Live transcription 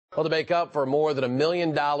Well, to make up for more than $1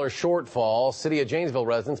 million shortfall, City of Janesville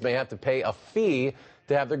residents may have to pay a fee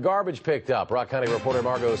to have their garbage picked up. Rock County reporter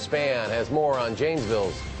Margo Spann has more on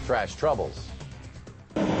Janesville's trash troubles.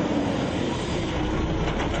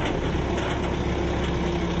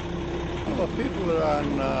 Well, people that are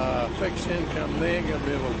on fixed income, they ain't going to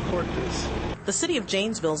be able to afford this. The City of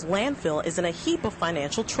Janesville's landfill is in a heap of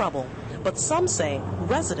financial trouble, but some say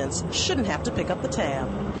residents shouldn't have to pick up the tab.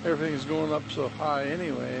 Everything's going up so high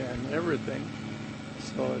anyway, and everything,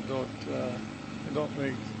 so it don't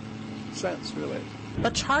make sense, really.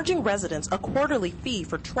 But charging residents a quarterly fee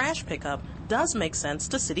for trash pickup does make sense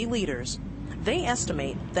to city leaders. They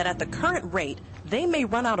estimate that at the current rate, they may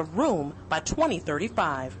run out of room by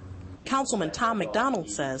 2035. Councilman Tom McDonald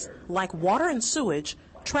says, like water and sewage,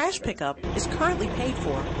 trash pickup is currently paid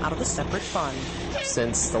for out of a separate fund.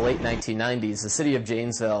 Since the late 1990s, the City of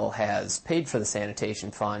Janesville has paid for the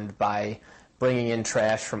sanitation fund by bringing in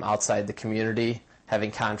trash from outside the community,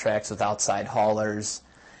 having contracts with outside haulers,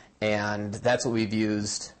 and that's what we've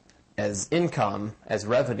used as income, as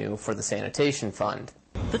revenue for the sanitation fund.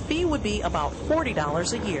 The fee would be about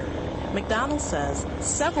 $40 a year. McDonald says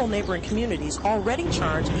several neighboring communities already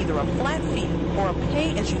charge either a flat fee or a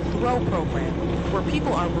pay-as-you-throw program where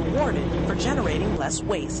people are rewarded for generating less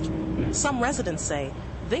waste. Some residents say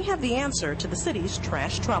they have the answer to the city's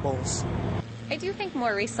trash troubles. I do think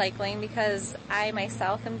more recycling, because I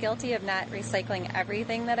myself am guilty of not recycling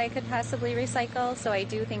everything that I could possibly recycle, so I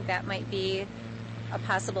do think that might be a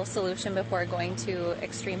possible solution before going to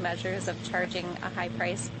extreme measures of charging a high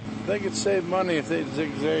price. They could save money if they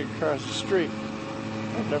zigzag across the street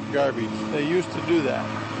and pick up garbage. They used to do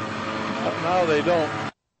that, but now they don't.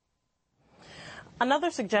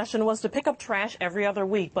 Another suggestion was to pick up trash every other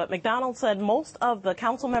week, but McDonald said most of the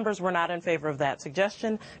council members were not in favor of that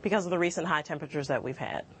suggestion because of the recent high temperatures that we've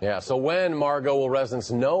had. Yeah, so when, Margo, will residents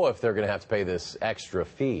know if they're going to have to pay this extra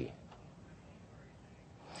fee?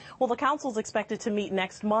 Well, the council is expected to meet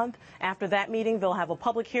next month. After that meeting, they'll have a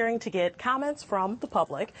public hearing to get comments from the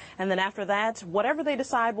public. And then after that, whatever they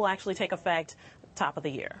decide will actually take effect top of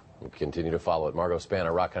the year. We'll continue to follow it. Margo Spann,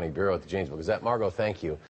 our Rock County Bureau at the Janesville Gazette. Margo, thank you.